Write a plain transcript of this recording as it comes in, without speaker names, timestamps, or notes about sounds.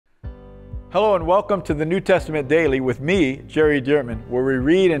Hello and welcome to the New Testament Daily with me, Jerry Dirmann, where we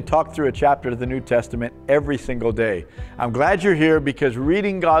read and talk through a chapter of the New Testament every single day. I'm glad you're here because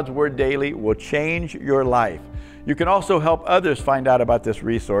reading God's Word daily will change your life. You can also help others find out about this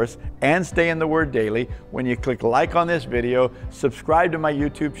resource and stay in the Word daily when you click like on this video, subscribe to my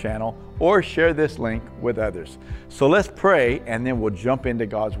YouTube channel, or share this link with others. So let's pray and then we'll jump into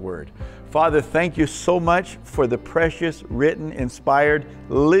God's Word. Father, thank you so much for the precious, written, inspired,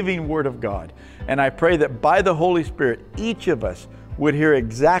 living Word of God. And I pray that by the Holy Spirit, each of us would hear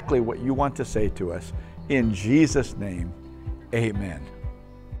exactly what you want to say to us. In Jesus' name, amen.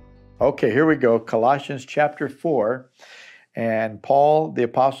 Okay, here we go. Colossians chapter 4. And Paul, the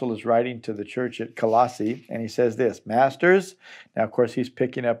apostle, is writing to the church at Colossae. And he says this, Masters. Now, of course, he's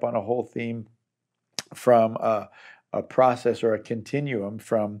picking up on a whole theme from a process or a continuum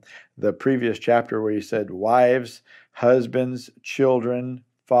from the previous chapter where he said wives, husbands, children,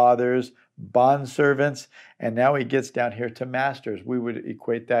 fathers, bondservants, and now he gets down here to masters. We would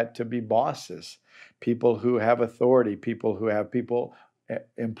equate that to be bosses, people who have authority, people who have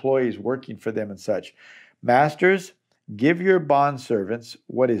employees working for them and such. Masters, give your bondservants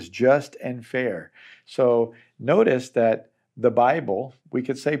what is just and fair. So notice that the Bible, we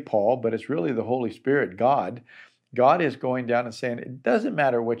could say Paul, but it's really the Holy Spirit, God is going down and saying, it doesn't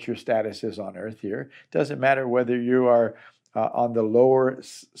matter what your status is on earth here. It doesn't matter whether you are on the lower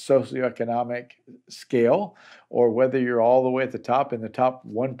socioeconomic scale or whether you're all the way at the top, in the top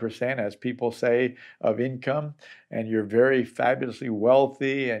 1%, as people say, of income, and you're very fabulously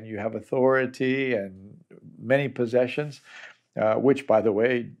wealthy and you have authority and many possessions, which, by the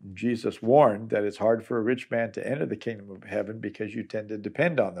way, Jesus warned that it's hard for a rich man to enter the kingdom of heaven because you tend to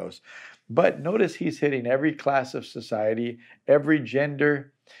depend on those. But notice he's hitting every class of society, every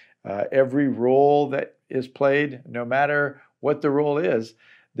gender, every role that is played, no matter what the role is.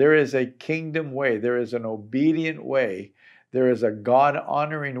 There is a kingdom way. There is an obedient way. There is a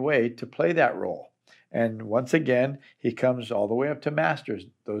God-honoring way to play that role. And once again, he comes all the way up to masters,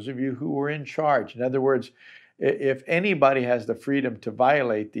 those of you who were in charge. In other words, if anybody has the freedom to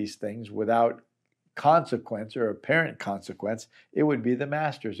violate these things without consequence or apparent consequence, it would be the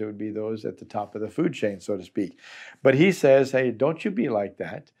masters. It would be those at the top of the food chain, so to speak. But he says, hey, don't you be like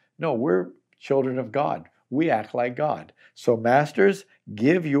that. No, we're children of God. We act like God. So masters,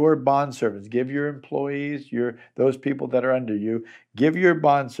 give your bondservants, give your employees, those people that are under you, give your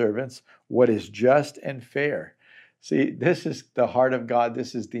bondservants what is just and fair. See, this is the heart of God.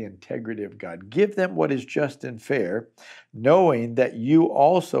 This is the integrity of God. Give them what is just and fair, knowing that you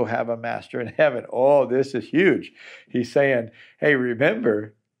also have a master in heaven. Oh, this is huge. He's saying, hey,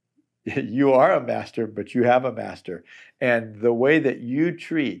 remember, you are a master, but you have a master. And the way that you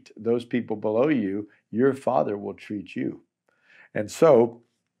treat those people below you, your Father will treat you. And so,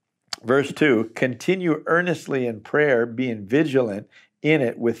 verse 2, continue earnestly in prayer, being vigilant in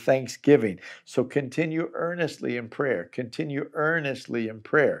it with thanksgiving. So continue earnestly in prayer. Continue earnestly in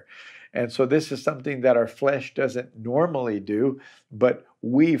prayer. And so this is something that our flesh doesn't normally do, but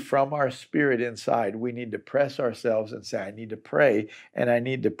we, from our spirit inside, we need to press ourselves and say, I need to pray, and I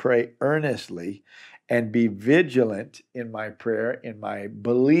need to pray earnestly and be vigilant in my prayer, in my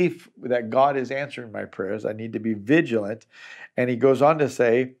belief that God is answering my prayers. I need to be vigilant. And he goes on to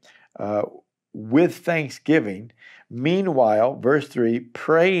say, with thanksgiving, meanwhile, verse 3,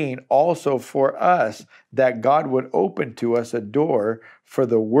 praying also for us that God would open to us a door for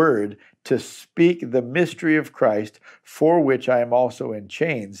the word to speak the mystery of Christ, for which I am also in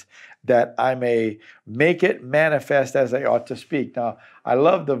chains, that I may make it manifest as I ought to speak. Now, I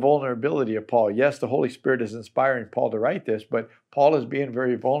love the vulnerability of Paul. Yes, the Holy Spirit is inspiring Paul to write this, but Paul is being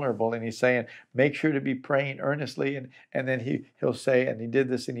very vulnerable, and he's saying, make sure to be praying earnestly. And then he'll say, and he did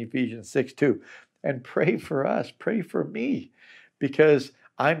this in Ephesians 6 too, and pray for us, pray for me, because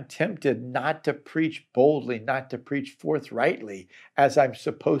I'm tempted not to preach boldly, not to preach forthrightly as I'm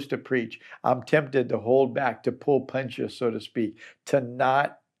supposed to preach. I'm tempted to hold back, to pull punches, so to speak, to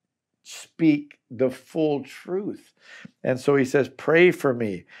not speak the full truth. And so he says, pray for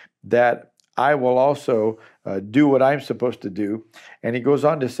me that I will also do what I'm supposed to do. And he goes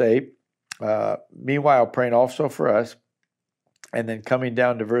on to say, meanwhile, praying also for us, and then coming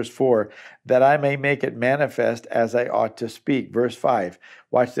down to verse 4, that I may make it manifest as I ought to speak. Verse 5,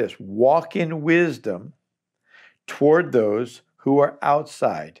 watch this. Walk in wisdom toward those who are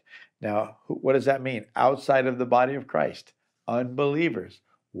outside. Now, what does that mean? Outside of the body of Christ. Unbelievers.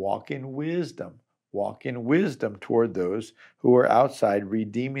 Walk in wisdom. Walk in wisdom toward those who are outside,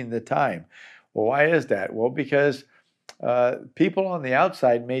 redeeming the time. Well, why is that? Well, because people on the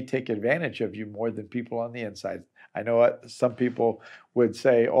outside may take advantage of you more than people on the inside. I know what some people would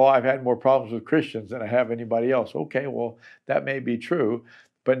say, oh, I've had more problems with Christians than I have anybody else. Okay, well, that may be true.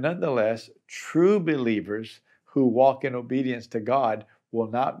 But nonetheless, true believers who walk in obedience to God will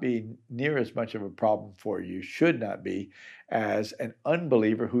not be near as much of a problem for you, should not be, as an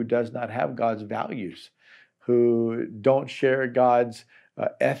unbeliever who does not have God's values, who don't share God's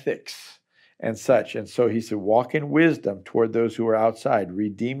ethics and such. And so he said, walk in wisdom toward those who are outside,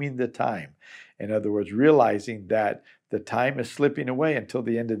 redeeming the time. In other words, realizing that the time is slipping away until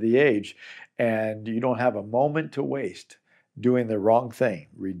the end of the age, and you don't have a moment to waste doing the wrong thing,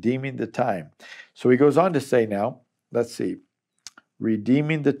 redeeming the time. So he goes on to say now, let's see,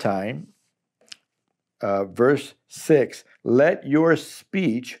 redeeming the time. Verse 6, let your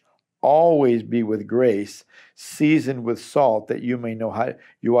speech always be with grace, seasoned with salt, that you may know how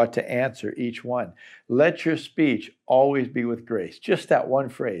you ought to answer each one. Let your speech always be with grace. Just that one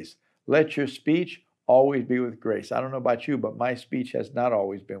phrase. Let your speech always be with grace. I don't know about you, but my speech has not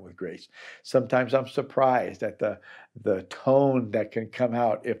always been with grace. Sometimes I'm surprised at the tone that can come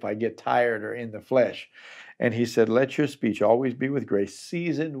out if I get tired or in the flesh. And he said, let your speech always be with grace,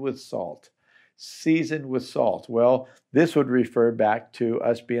 seasoned with salt. Seasoned with salt. Well, this would refer back to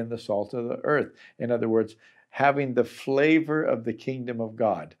us being the salt of the earth. In other words, having the flavor of the kingdom of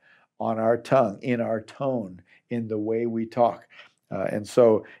God on our tongue, in our tone, in the way we talk. And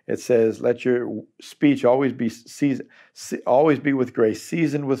so it says, let your speech always be with grace,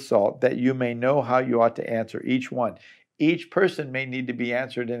 seasoned with salt, that you may know how you ought to answer each one. Each person may need to be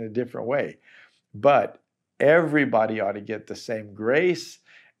answered in a different way, but everybody ought to get the same grace,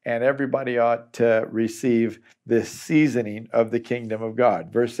 and everybody ought to receive this seasoning of the kingdom of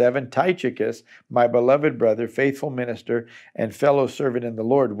God. Verse 7, Tychicus, my beloved brother, faithful minister, and fellow servant in the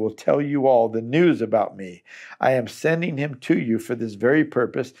Lord, will tell you all the news about me. I am sending him to you for this very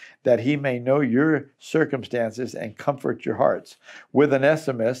purpose, that he may know your circumstances and comfort your hearts. With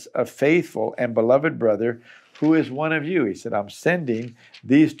Onesimus, a faithful and beloved brother, who is one of you. He said, I'm sending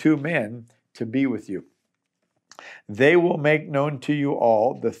these two men to be with you. They will make known to you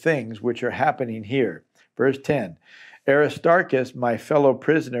all the things which are happening here. Verse 10, Aristarchus, my fellow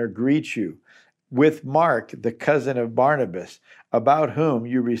prisoner, greets you, with Mark, the cousin of Barnabas, about whom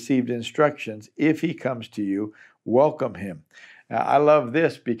you received instructions. If he comes to you, welcome him. Now, I love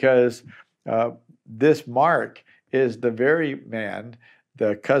this because this Mark is the very man,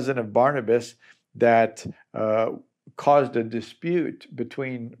 the cousin of Barnabas, that caused a dispute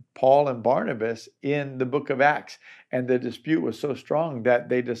between Paul and Barnabas in the book of Acts. And the dispute was so strong that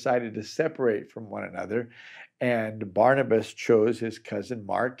they decided to separate from one another. And Barnabas chose his cousin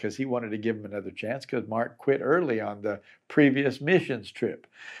Mark because he wanted to give him another chance, because Mark quit early on the previous missions trip.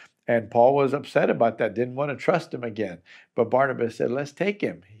 And Paul was upset about that, didn't want to trust him again. But Barnabas said, let's take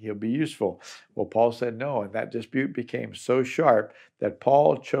him. He'll be useful. Well, Paul said no, and that dispute became so sharp that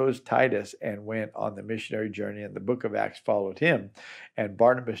Paul chose Titus and went on the missionary journey, and the book of Acts followed him. And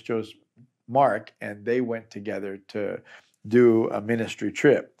Barnabas chose Mark, and they went together to do a ministry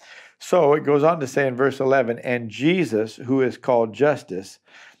trip. So it goes on to say in verse 11, and Jesus, who is called Justice,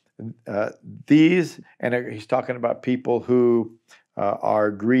 these, and he's talking about people who are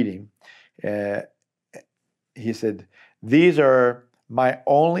greeting. He said, these are my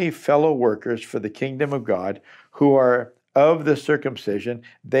only fellow workers for the kingdom of God, who are of the circumcision.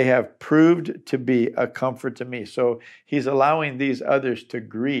 They have proved to be a comfort to me. So he's allowing these others to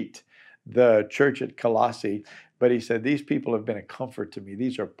greet the church at Colossae. But he said, these people have been a comfort to me.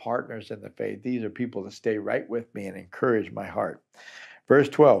 These are partners in the faith. These are people that stay right with me and encourage my heart. Verse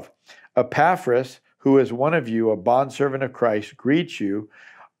 12, Epaphras, who is one of you, a bondservant of Christ, greets you,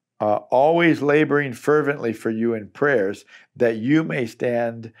 always laboring fervently for you in prayers, that you may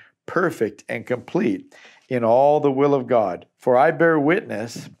stand perfect and complete in all the will of God. For I bear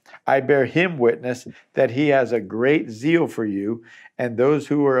him witness, that he has a great zeal for you, and those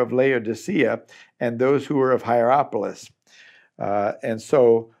who are of Laodicea, and those who are of Hierapolis. And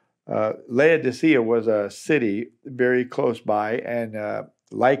so Laodicea was a city very close by, and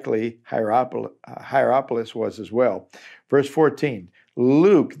likely Hierapolis was as well. Verse 14,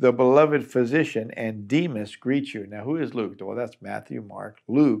 Luke, the beloved physician, and Demas greet you. Now, who is Luke? Well, that's Matthew, Mark,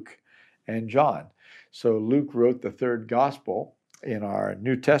 Luke, and John. So Luke wrote the third gospel in our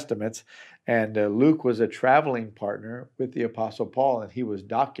New Testaments, and Luke was a traveling partner with the Apostle Paul, and he was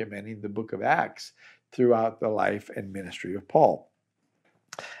documenting the book of Acts throughout the life and ministry of Paul,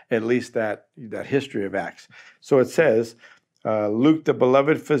 at least that history of Acts. So it says, Luke, the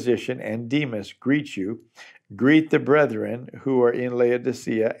beloved physician, and Demas greet you. Greet the brethren who are in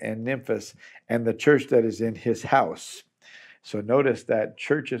Laodicea and Nymphas, and the church that is in his house. So notice that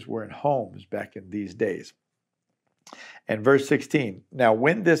churches were in homes back in these days. And verse 16, now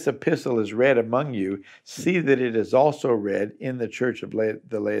when this epistle is read among you, see that it is also read in the church of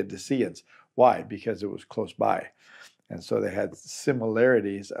the Laodiceans. Why? Because it was close by. And so they had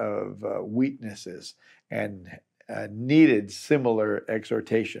similarities of weaknesses and needed similar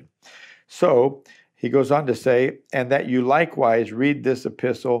exhortation. So he goes on to say, and that you likewise read the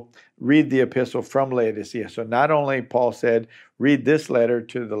epistle from Laodicea. So not only Paul said, read this letter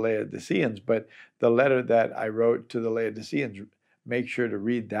to the Laodiceans, but the letter that I wrote to the Laodiceans, make sure to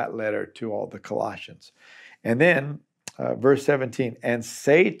read that letter to all the Colossians. And then verse 17, and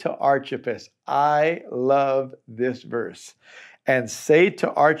say to Archippus, I love this verse, and say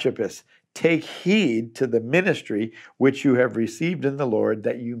to Archippus, take heed to the ministry which you have received in the Lord,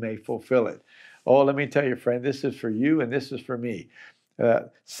 that you may fulfill it. Oh, let me tell you, friend, this is for you and this is for me.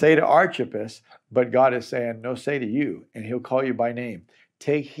 Say to Archippus, but God is saying, no, say to you, and he'll call you by name.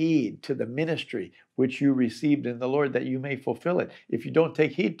 Take heed to the ministry which you received in the Lord, that you may fulfill it. If you don't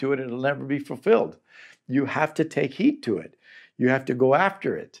take heed to it, it'll never be fulfilled. You have to take heed to it. You have to go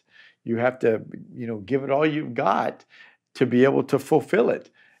after it. You have to, give it all you've got to be able to fulfill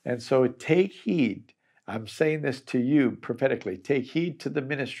it. And so take heed. I'm saying this to you prophetically. Take heed to the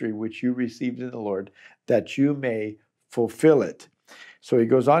ministry which you received in the Lord, that you may fulfill it. So he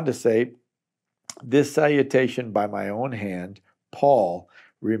goes on to say, this salutation by my own hand, Paul,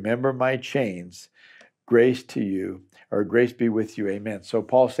 remember my chains, grace to you, or grace be with you, amen. So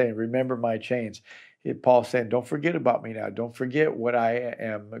Paul's saying, remember my chains. Paul's saying, don't forget about me now. Don't forget what I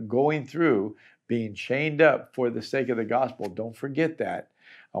am going through, being chained up for the sake of the gospel. Don't forget that.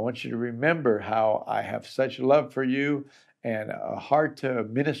 I want you to remember how I have such love for you and a heart to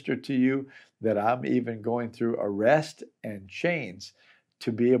minister to you, that I'm even going through arrest and chains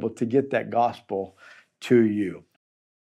to be able to get that gospel to you.